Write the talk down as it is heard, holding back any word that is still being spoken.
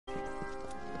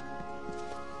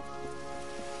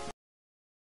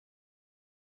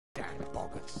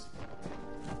Boggers.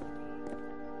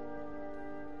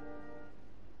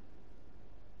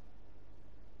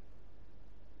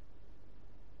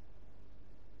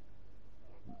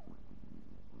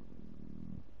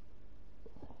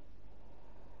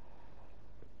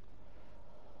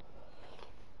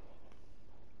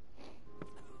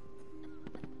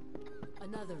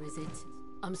 Another, is it?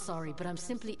 I'm sorry, but I'm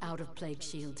simply out of Plague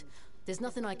Shield. There's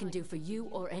nothing I can do for you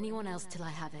or anyone else till I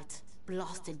have it.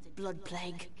 Blasted blood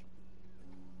plague.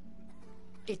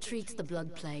 It treats the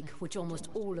blood plague, which almost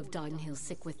all of Didenhill's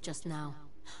sick with just now.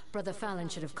 Brother Fallon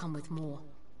should have come with more.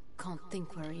 Can't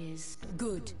think where he is.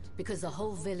 Good, because the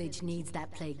whole village needs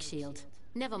that Plague Shield.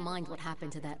 Never mind what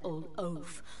happened to that old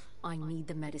oaf. I need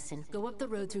the medicine. Go up the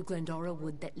road through Glendora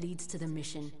Wood that leads to the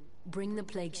mission. Bring the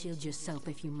Plague Shield yourself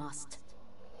if you must.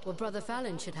 Well, Brother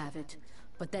Fallon should have it,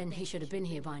 but then he should have been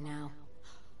here by now.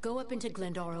 Go up into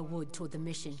Glendora Wood toward the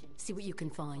mission. See what you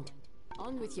can find.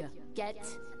 On with you. Get...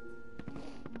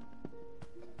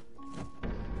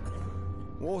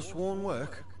 War-sworn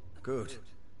work? Good.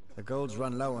 The gold's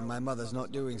run low and my mother's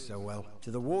not doing so well. To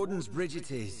the Warden's Bridge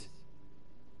it is.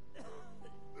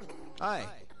 Aye,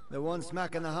 the one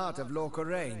smack in the heart of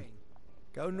Lorca-Rain.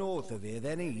 Go north of here,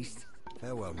 then east.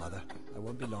 Farewell, Mother. I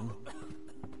won't be long.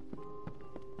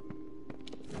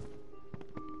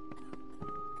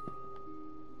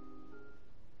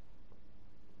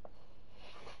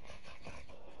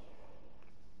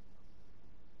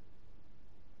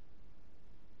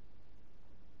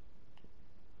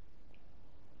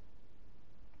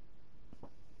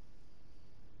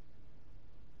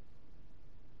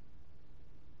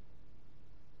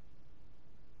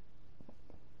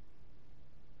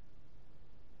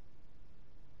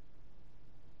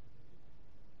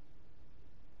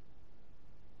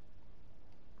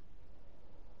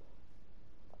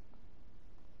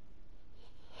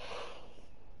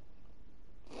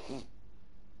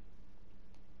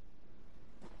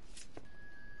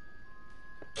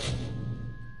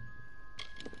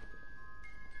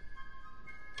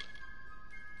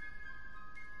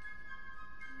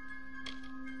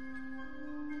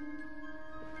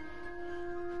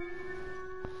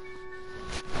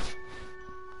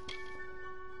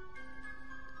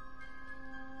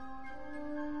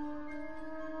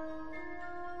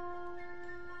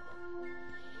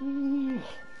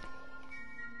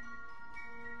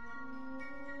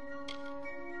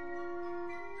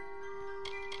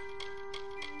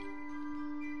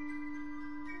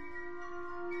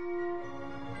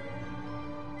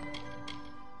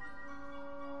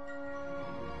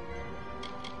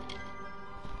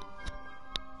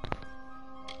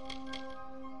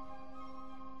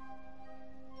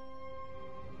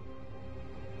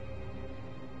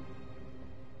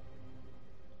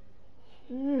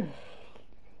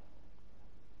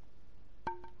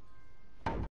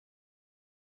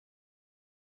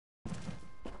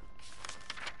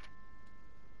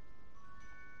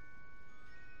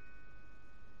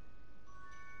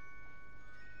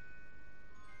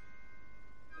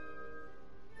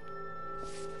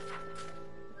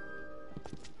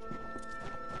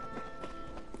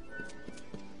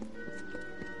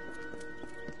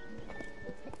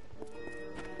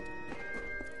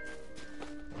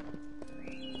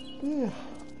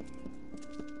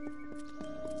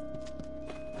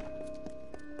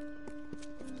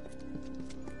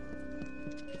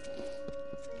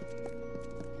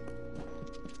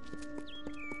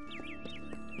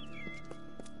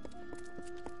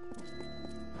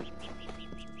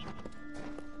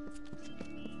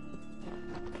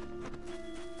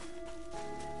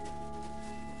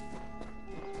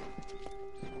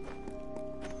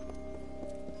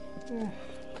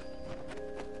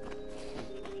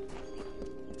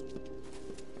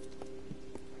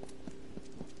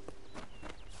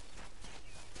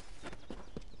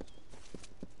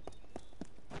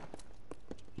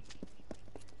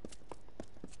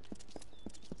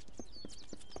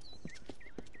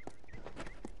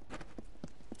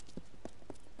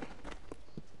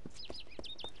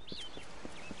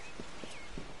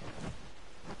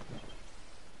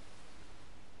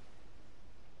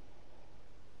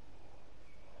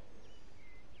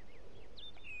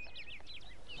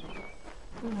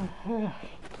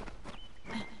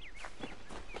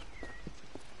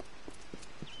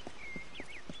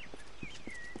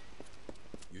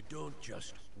 You don't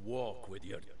just walk with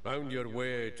your... Found your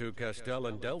way to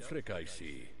Castellan Delphric, I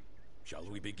see. Shall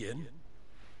we begin?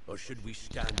 Or should we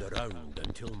stand around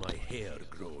until my hair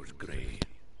grows grey?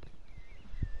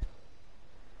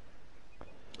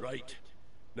 Right.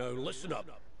 Now listen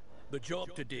up. The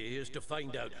job today is to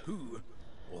find out who,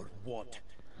 or what,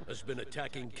 has been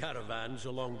attacking caravans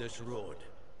along this road.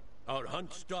 Our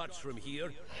hunt starts from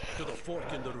here to the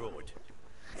fork in the road.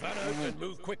 Fan out and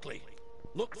move quickly.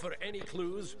 Look for any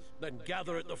clues, then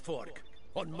gather at the fork.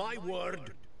 On my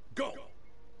word, go!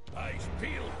 Eyes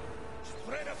peeled.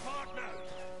 Spread apart now.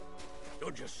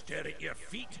 Don't just stare at your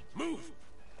feet. Move!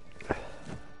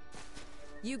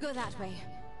 You go that way.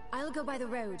 I'll go by the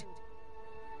road.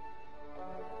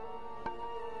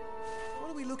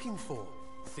 What are we looking for?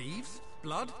 Thieves?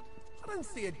 Blood? I don't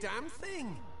see a damn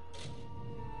thing.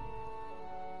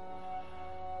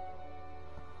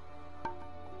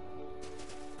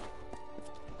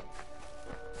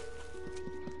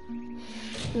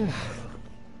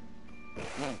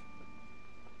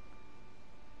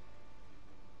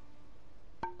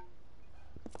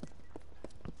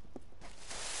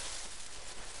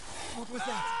 What was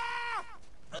that?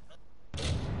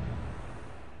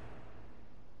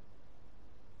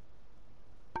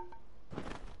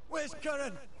 Where's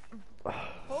Curran?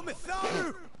 Oh,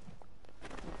 Mitharu!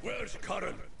 Where's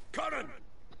Curran? Curran!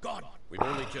 God, we've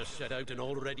only just set out and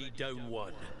already down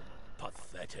one.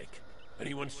 Pathetic.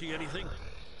 Anyone see anything?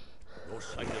 No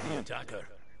sign of the attacker.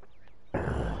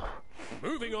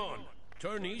 Moving on.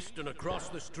 Turn east and across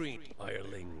the street.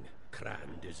 Hireling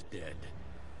Crand is dead.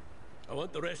 I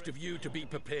want the rest of you to be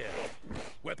prepared.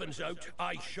 Weapons out,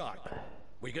 eyes sharp.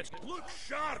 We get... Look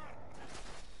sharp!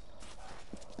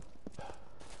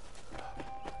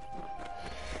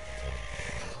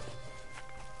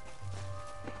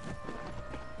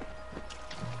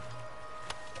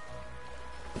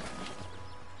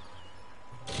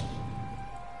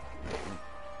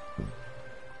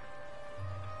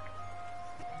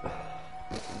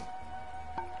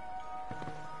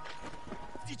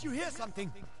 Did you hear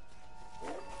something?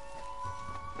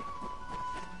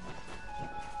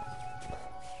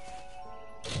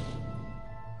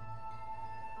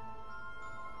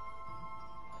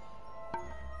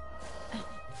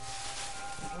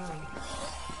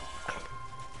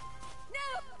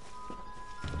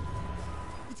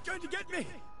 It's going to get me!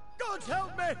 God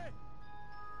help me!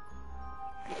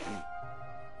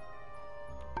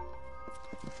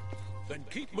 Then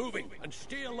keep moving and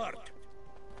stay alert.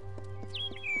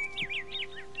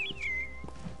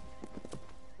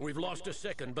 We've lost a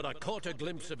second, but I caught a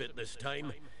glimpse of it this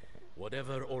time.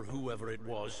 Whatever or whoever it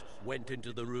was went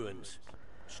into the ruins.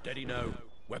 Steady now,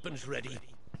 weapons ready,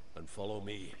 and follow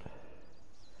me.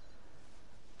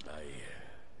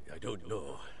 I don't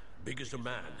know. Big as a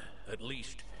man, at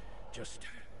least. Just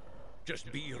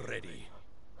be ready.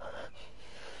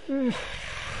 And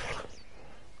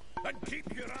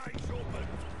keep your eyes open.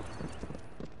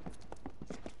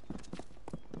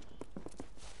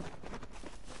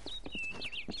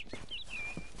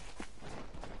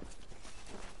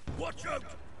 Watch out!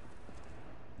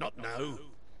 Not now.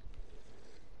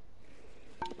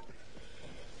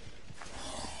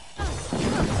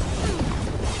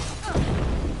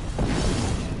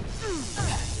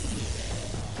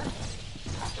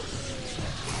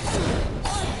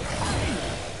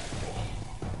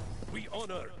 We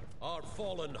honor our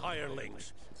fallen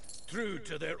hirelings, true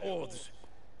to their oaths.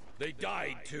 They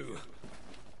died to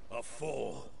a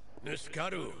foe,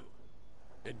 Niskaru,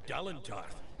 in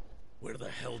Dalentarth. Where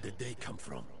the hell did they come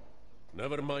from?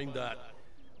 Never mind that.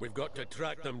 We've got to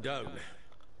track them down.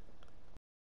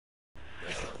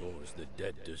 I suppose the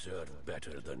dead deserve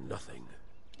better than nothing.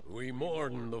 We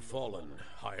mourn the fallen,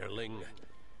 hireling.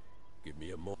 Give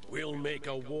me a moment. We'll make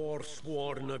a war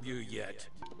sworn of you yet.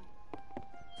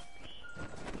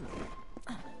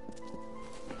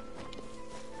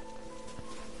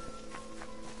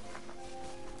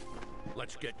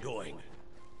 Let's get going.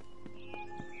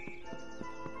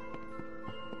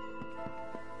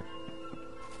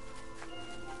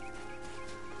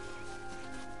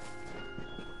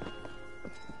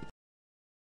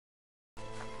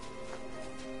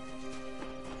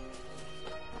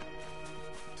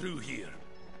 Through here.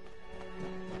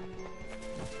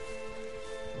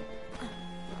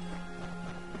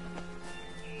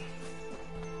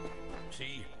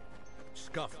 See?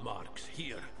 Scuff marks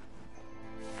here.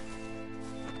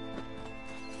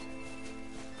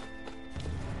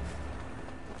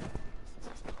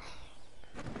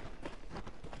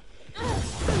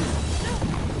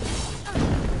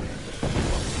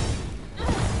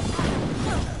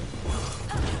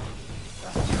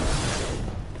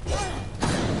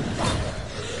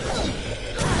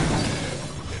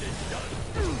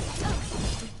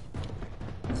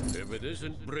 It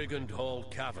isn't Brigand Hall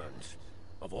Caverns.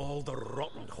 Of all the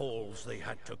rotten holes they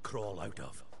had to crawl out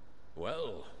of.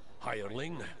 Well,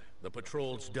 hireling, the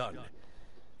patrol's done.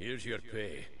 Here's your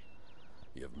pay.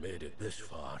 You've made it this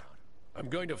far. I'm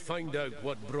going to find out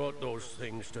what brought those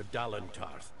things to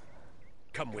Dalentarth.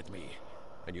 Come with me,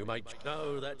 and you might...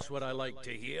 Now that's what I like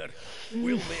to hear.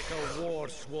 We'll make a war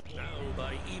swap now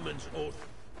by Eamon's oath.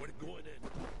 We're going in.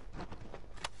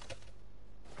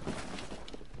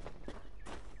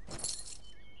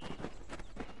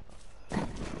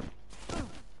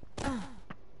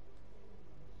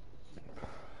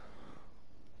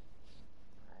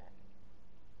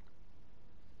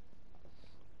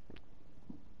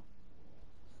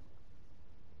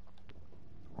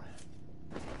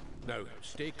 Now,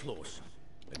 stay close,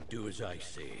 and do as I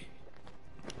say.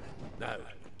 Now,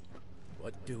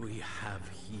 what do we have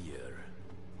here?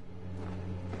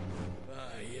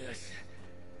 Ah, yes.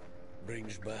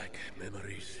 Brings back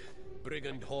memories.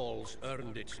 Brigand Hall's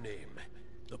earned its name.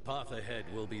 The path ahead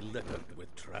will be littered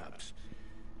with traps.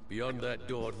 Beyond that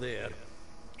door there,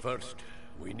 first,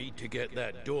 we need to get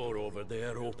that door over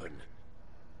there open.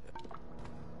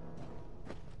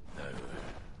 Now,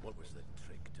 what was the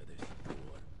trick to this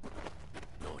door?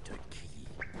 Not a key.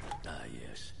 Ah,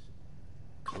 yes.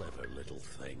 Clever little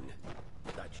thing.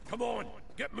 That's... Come on!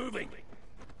 Get moving!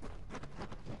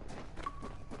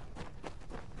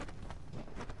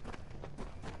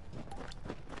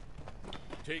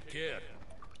 Take care.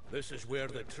 This is where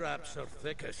the traps are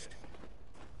thickest.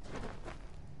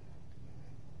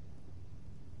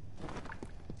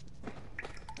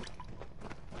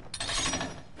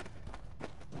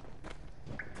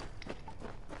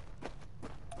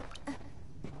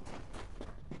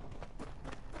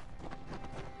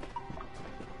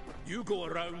 You go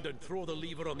around and throw the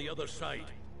lever on the other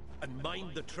side, and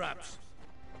mind the traps.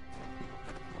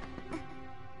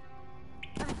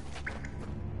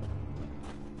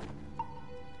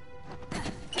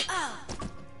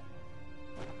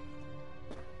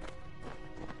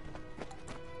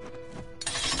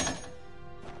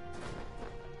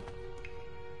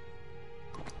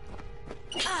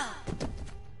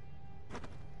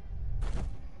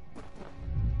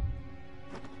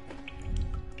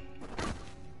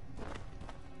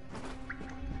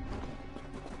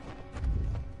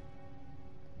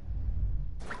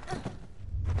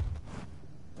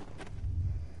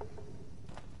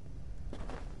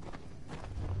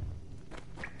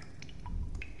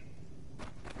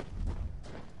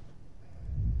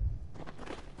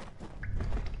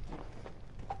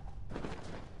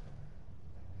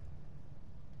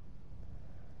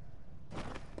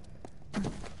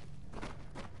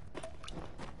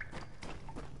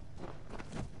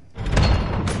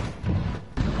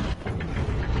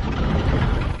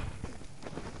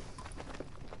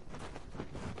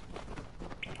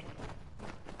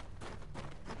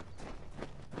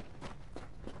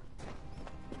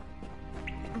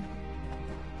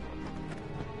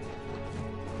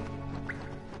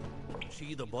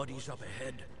 See the bodies up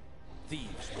ahead?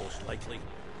 Thieves, most likely.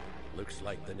 Looks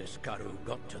like the Niskaru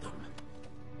got to them.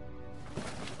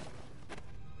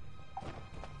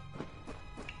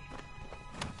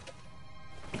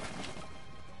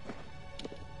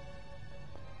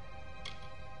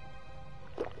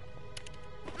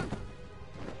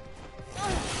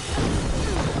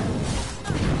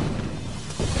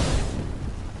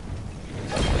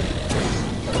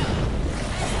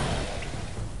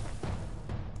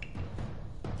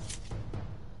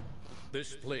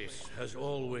 This place has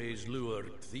always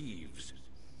lured thieves.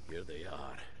 Here they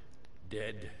are.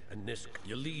 Dead and Nisk.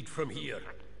 You lead from here.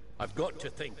 I've got to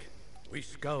think. We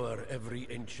scour every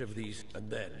inch of these,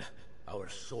 and then our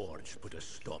swords put a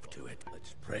stop to it.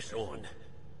 Let's press on.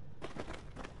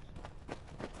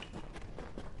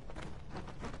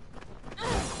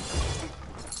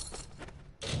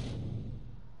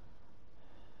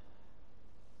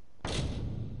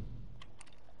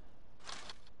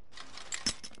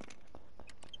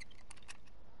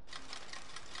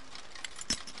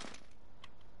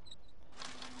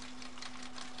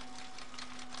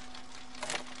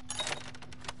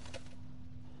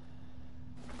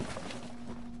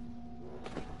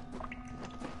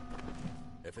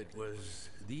 If it was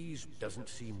these, doesn't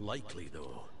seem likely,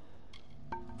 though.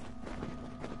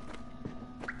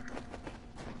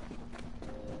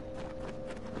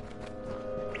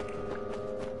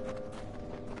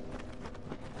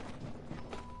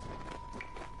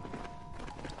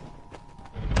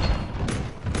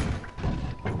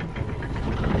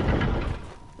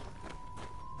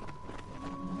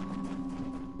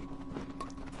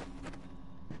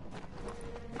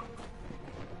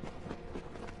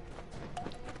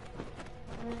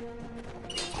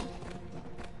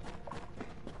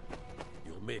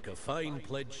 Make a fine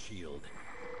pledge shield.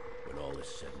 When all is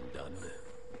said and done,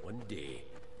 one day,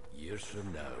 years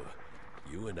from now,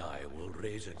 you and I will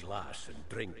raise a glass and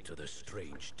drink to the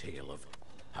strange tale of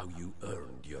how you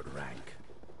earned your rank.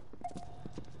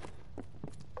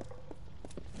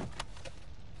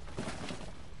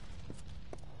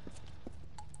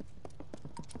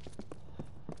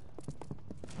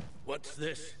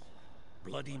 this?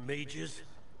 Bloody mages?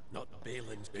 Not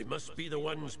Balin's. They must be the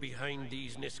ones behind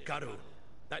these Niskaru.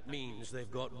 That means they've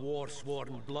got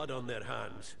war-sworn blood on their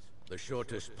hands. The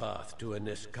shortest path to a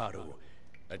Niskaru.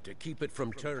 And to keep it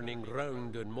from turning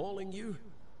round and mauling you,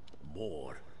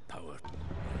 more power.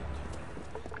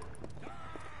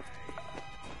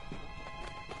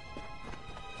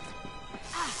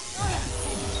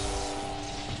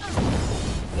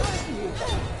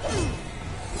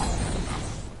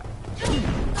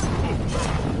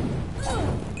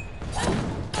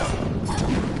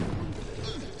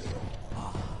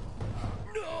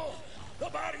 No! The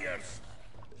barriers!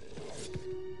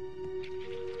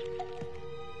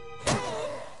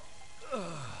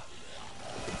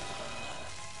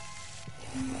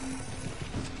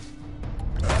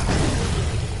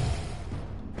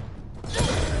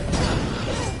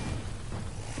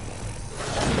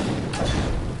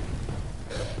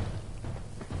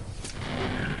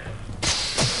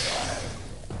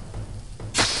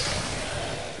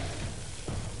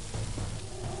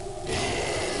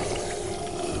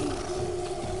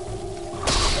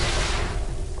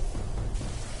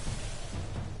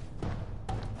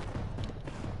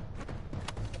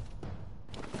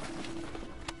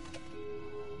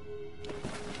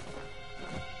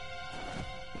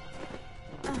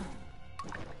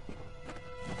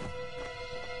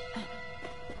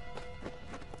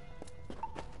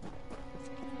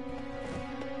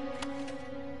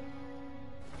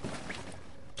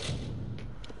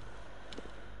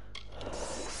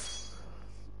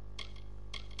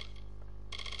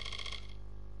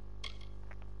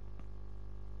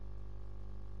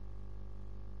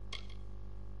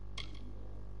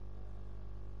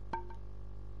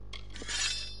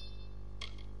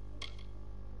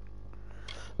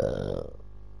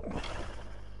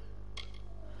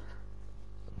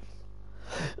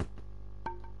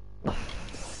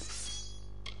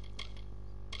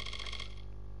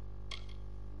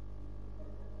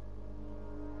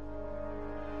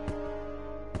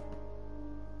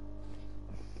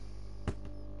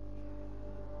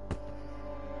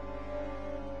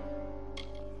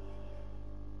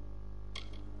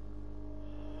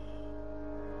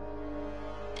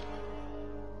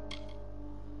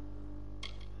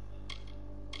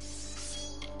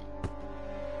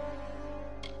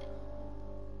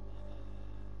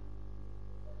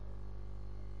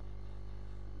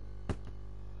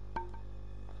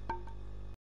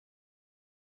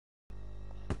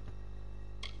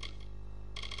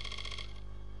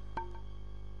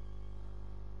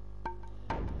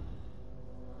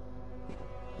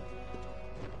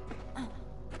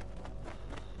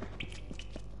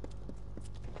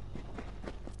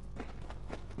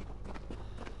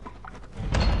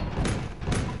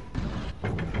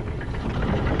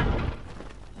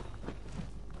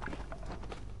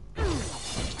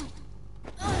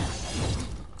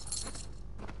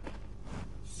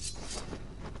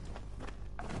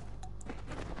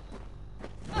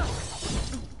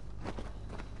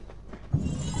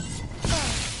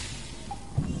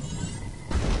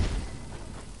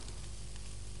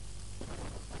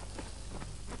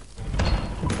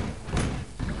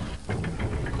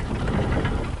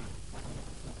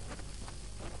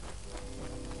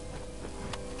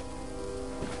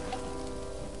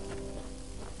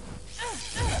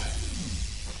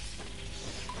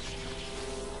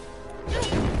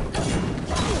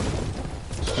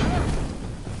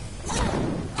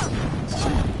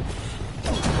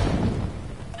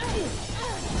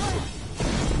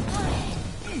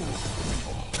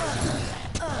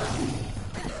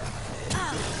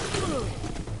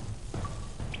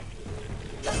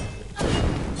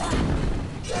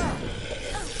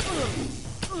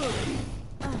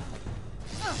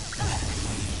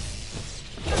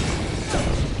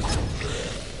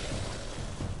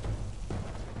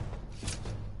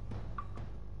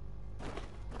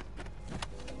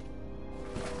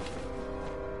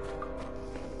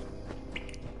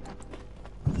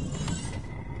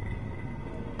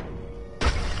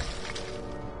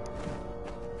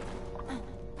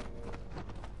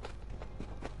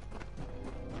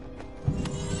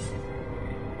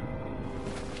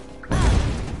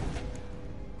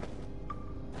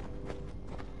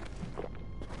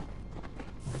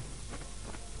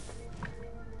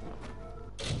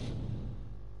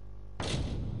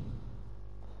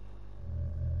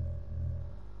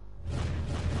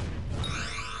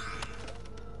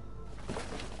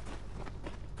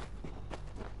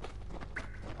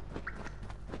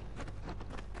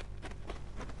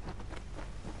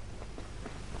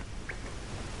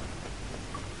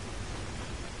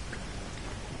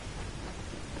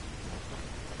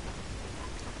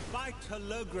 I,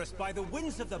 Telogris, by the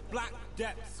winds of the Black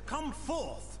Depths, come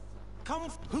forth!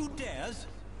 Who dares?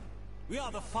 We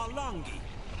are the Phalangi,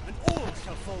 and all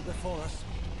shall fall before us.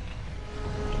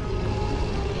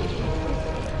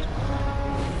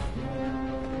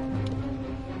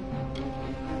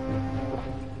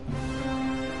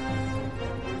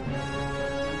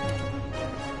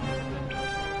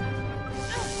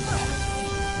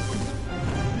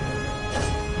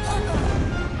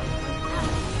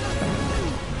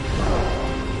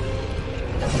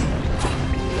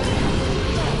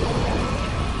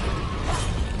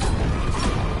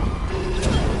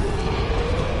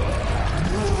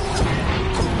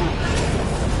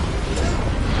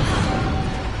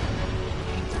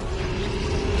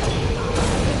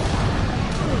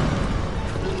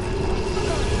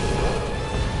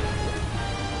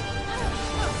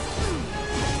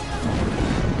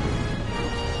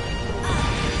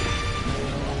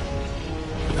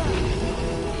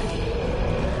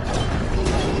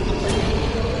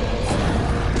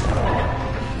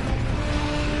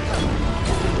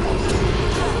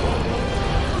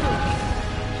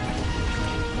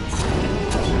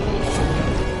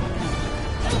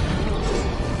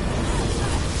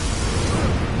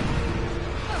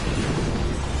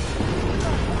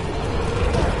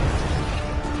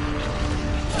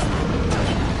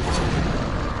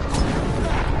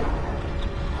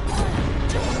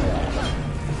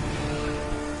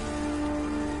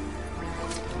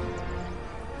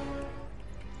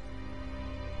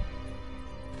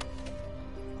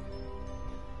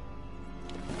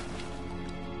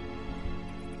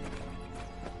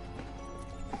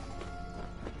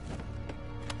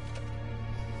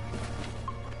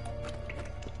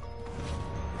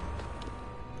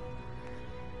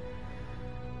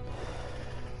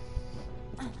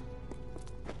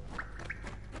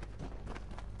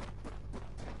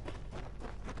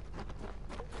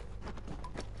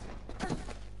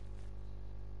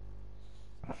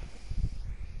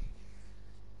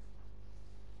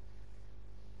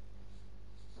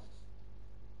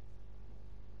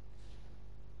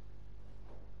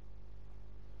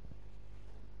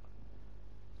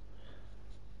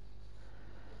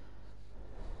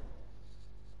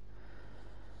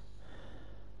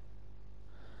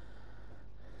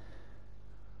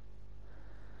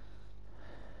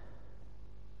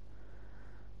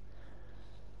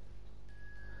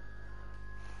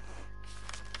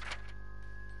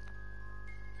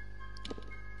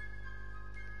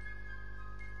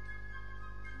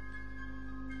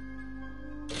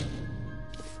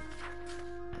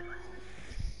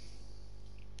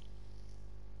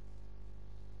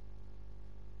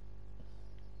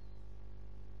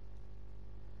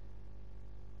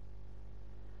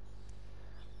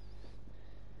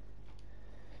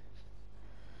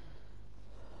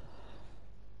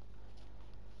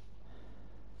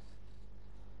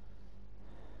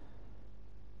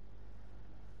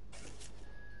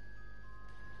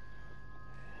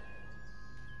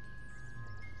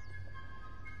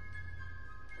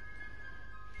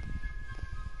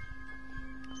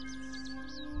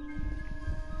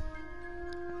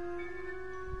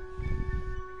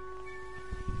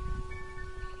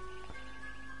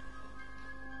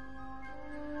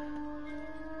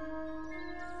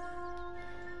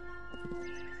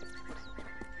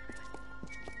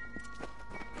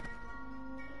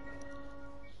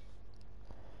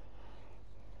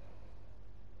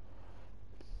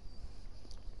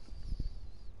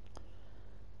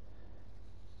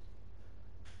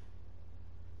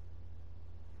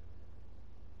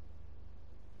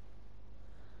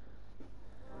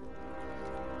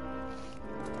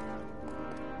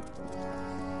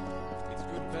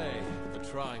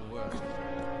 Trying work.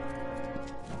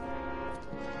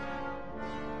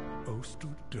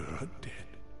 Ost-Dur dead.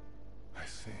 I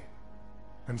see.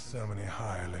 And so many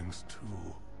hirelings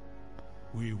too.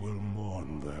 We will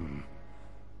mourn them.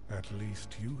 At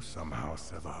least you somehow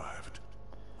survived.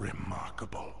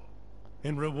 Remarkable.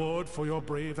 In reward for your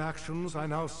brave actions, I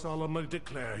now solemnly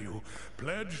declare you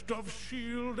pledged of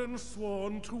shield and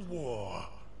sworn to war.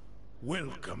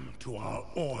 Welcome to our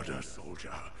order,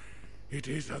 soldier. It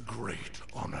is a great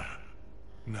honor.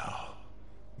 Now,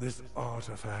 this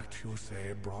artifact you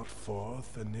say brought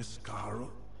forth in Niskaru?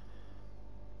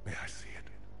 May I see it?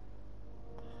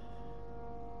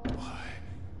 Why,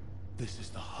 this is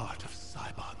the heart of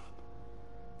Saiban.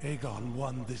 Aegon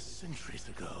won this centuries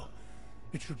ago.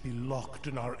 It should be locked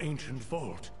in our ancient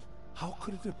vault. How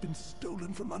could it have been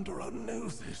stolen from under our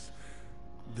noses?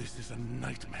 This is a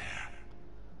nightmare.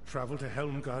 Travel to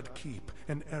Helmgard Keep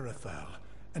and Erethal,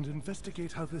 and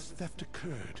investigate how this theft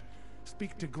occurred.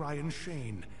 Speak to Gryan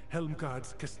Shane,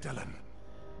 Helmgard's Castellan.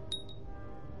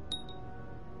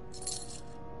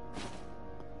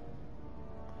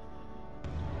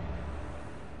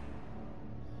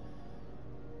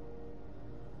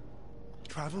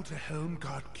 Travel to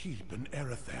Helmgard Keep in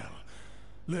Erethel.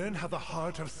 Learn how the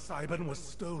heart of Cybon was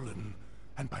stolen,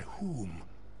 and by whom.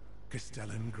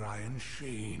 Castellan Grian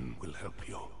Shane will help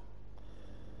you.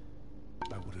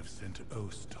 I would have sent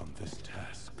Ost on this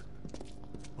task.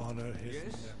 Honor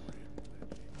his memory.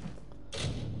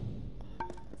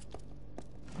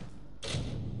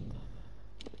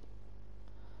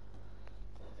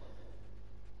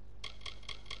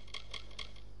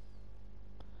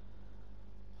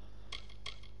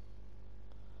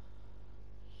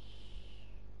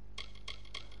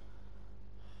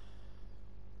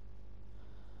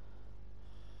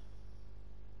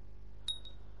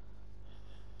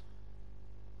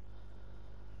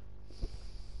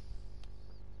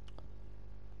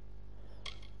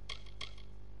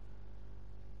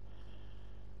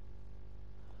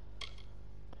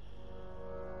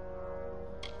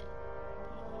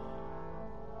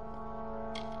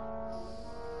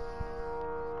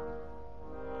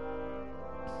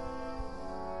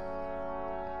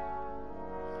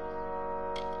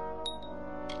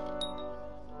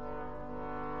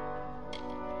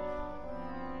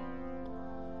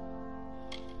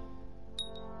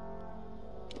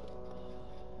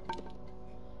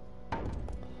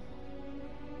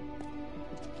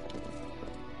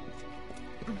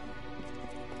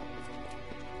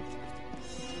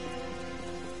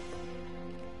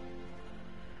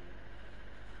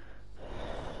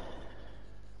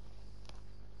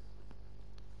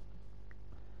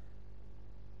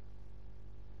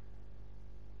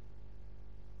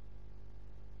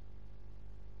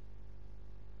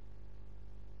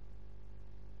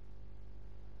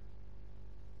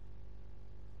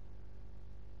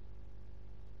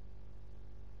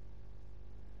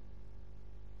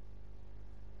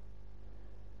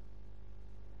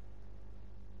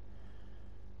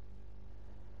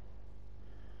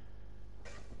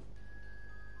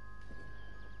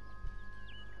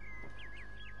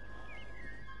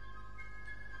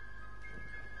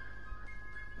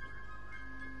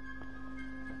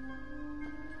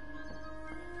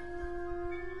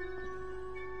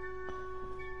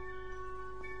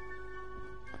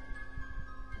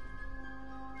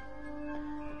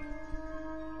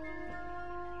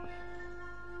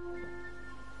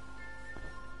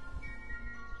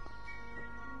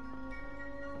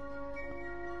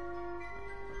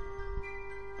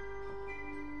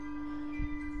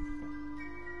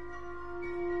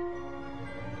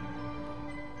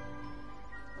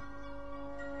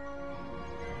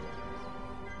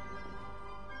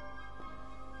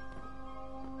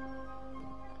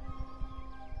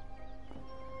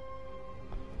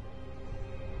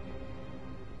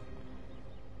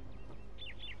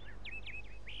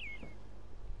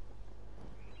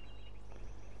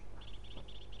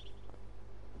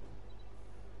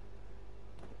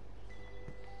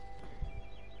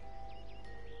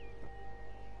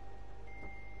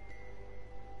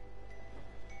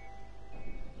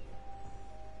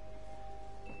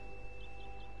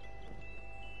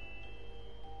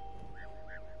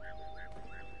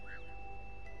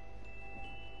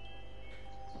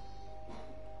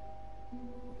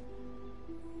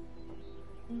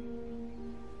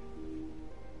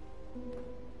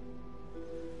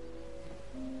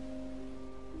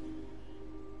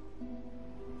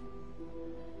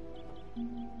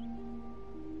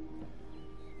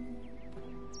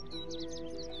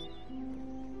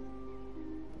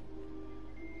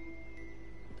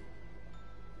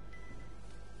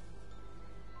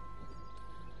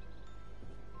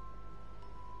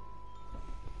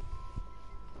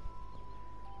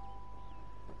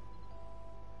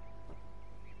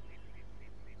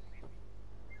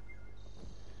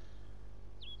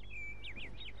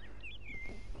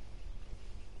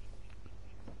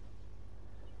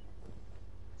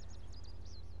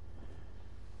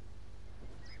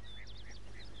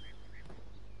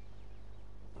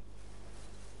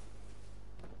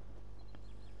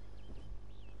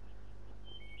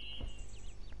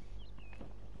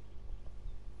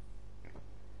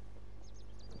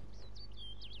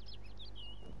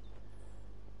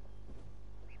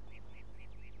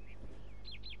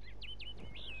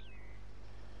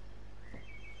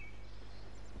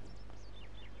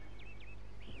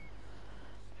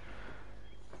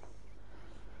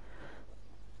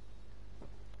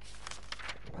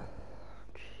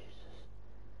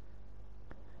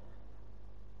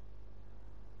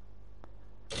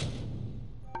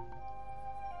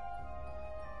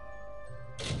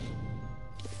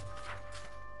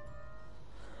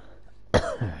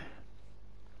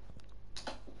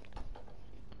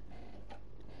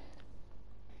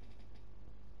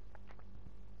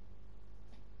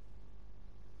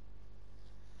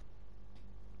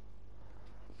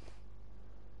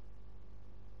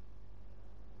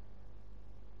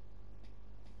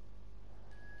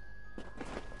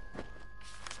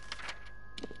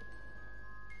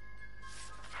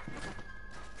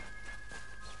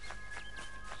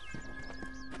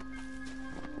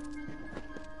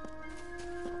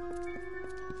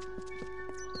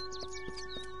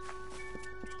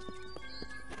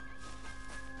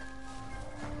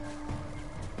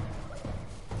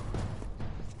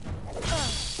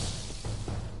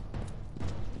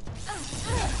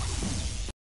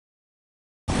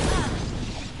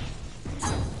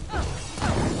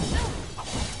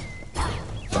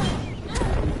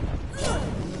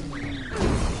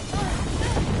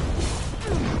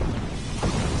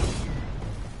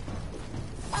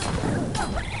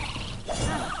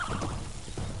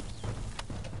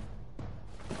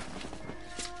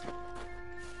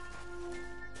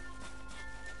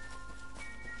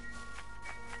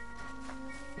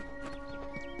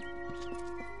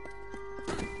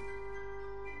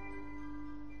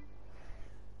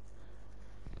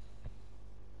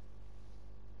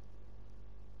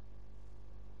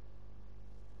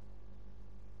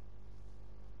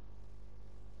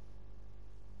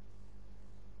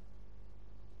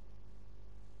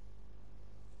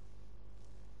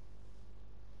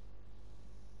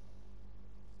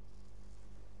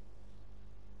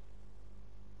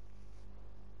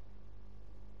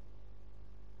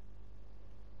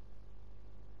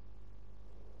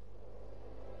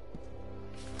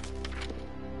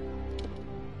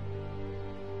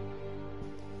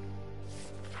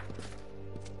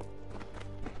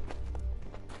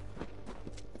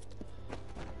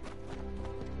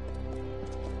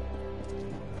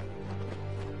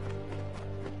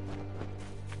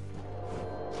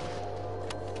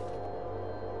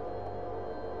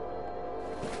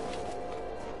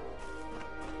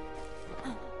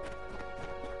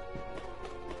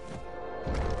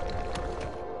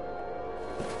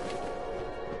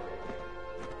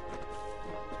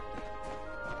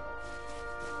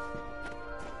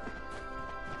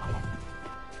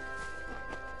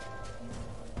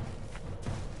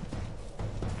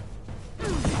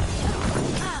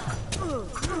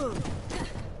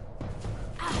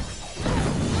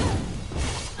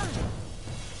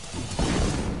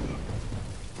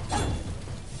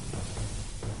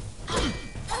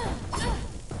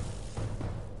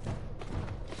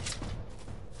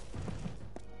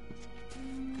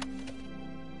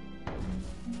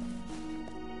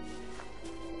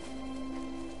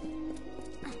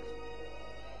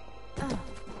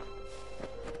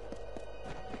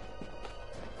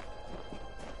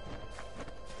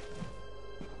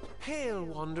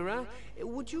 Wanderer.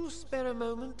 Would you spare a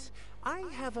moment? I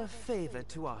have a favor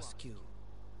to ask you.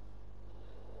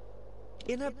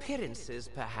 In appearances,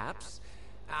 perhaps.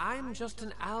 I'm just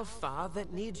an alpha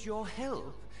that needs your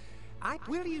help.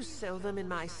 Will you sell them in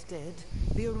my stead?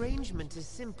 The arrangement is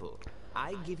simple.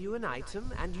 I give you an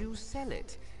item and you sell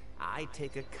it. I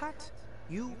take a cut,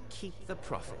 you keep the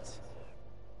profit.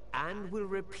 And will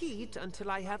repeat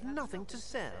until I have nothing to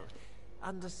sell.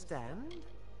 Understand?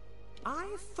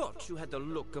 I thought you had the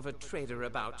look of a trader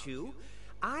about you.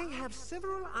 I have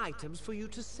several items for you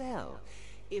to sell.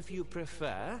 If you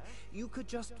prefer, you could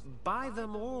just buy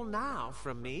them all now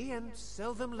from me and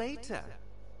sell them later.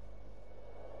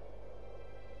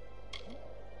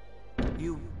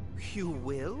 You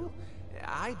will?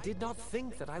 I did not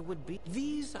think that I would be...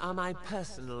 These are my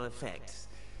personal effects.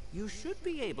 You should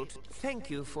be able to... Thank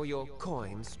you for your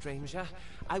coin, stranger.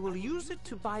 I will use it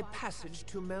to buy passage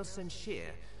to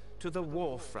Melsenshir, to the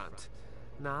war front.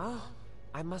 Now,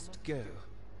 I must go.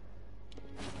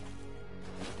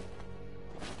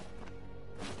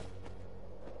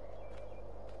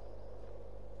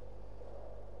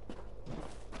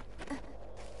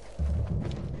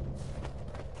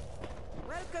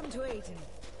 Welcome to Aiden.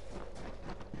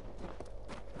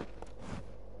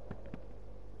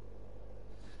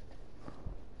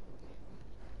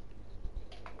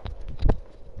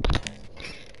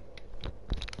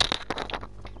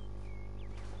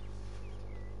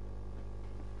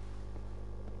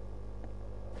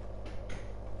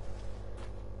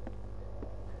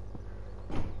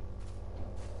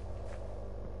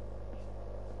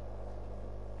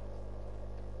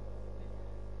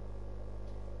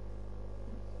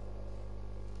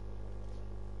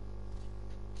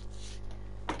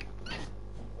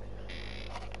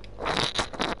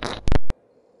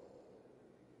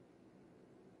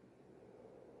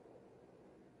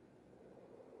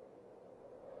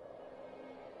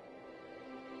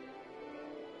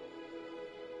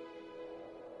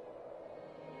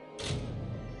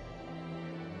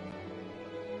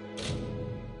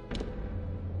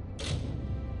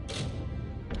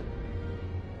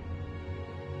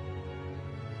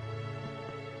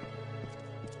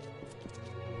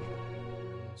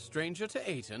 Stranger to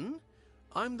Aiden?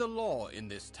 I'm the law in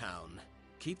this town.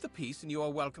 Keep the peace and you are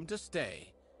welcome to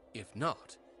stay. If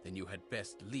not, then you had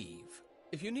best leave.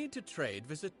 If you need to trade,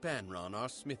 visit Banron, our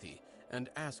smithy, and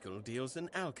Askel deals in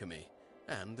alchemy.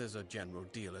 And there's a general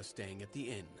dealer staying at the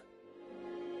inn.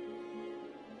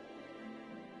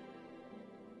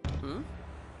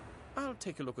 I'll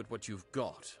take a look at what you've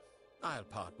got. I'll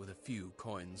part with a few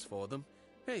coins for them.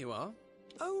 Here you are.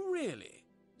 Oh, really?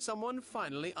 Someone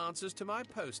finally answers to my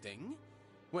posting?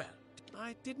 Well,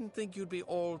 I didn't think you'd be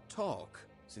all talk,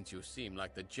 since you seem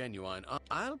like the genuine.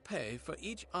 I'll pay for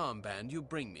each armband you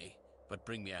bring me, but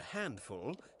bring me a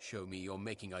handful, show me you're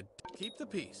making a... Keep the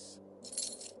peace.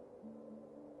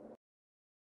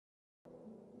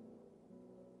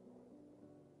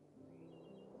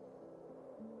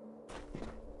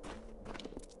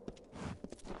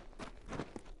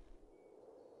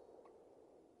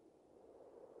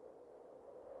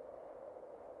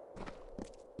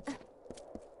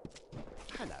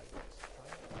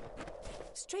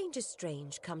 Strangers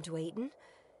strange come to Aiden.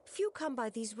 Few come by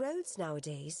these roads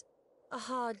nowadays. A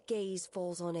hard gaze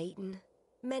falls on Aiden.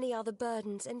 Many are the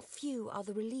burdens and few are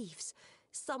the reliefs.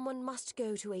 Someone must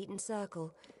go to Aiden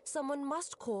Circle. Someone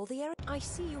must call the air. I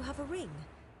see you have a ring.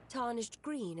 Tarnished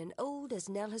green and old as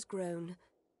Nell has grown.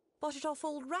 Bought it off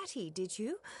old Ratty, did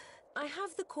you? I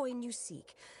have the coin you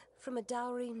seek. From a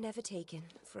dowry never taken,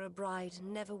 for a bride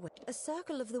never wed. A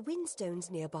circle of the windstones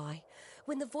nearby.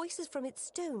 When the voices from its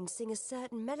stones sing a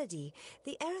certain melody,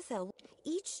 the Erethel,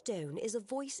 each stone is a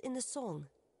voice in the song.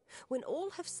 When all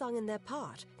have sung in their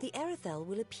part, the Erethel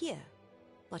will appear.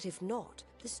 But if not,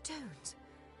 the stones.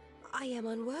 I am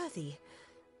unworthy.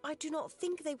 I do not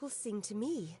think they will sing to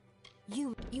me.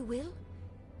 You will?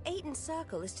 Aiden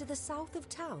Circle is to the south of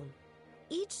town.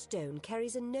 Each stone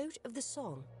carries a note of the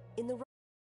song in the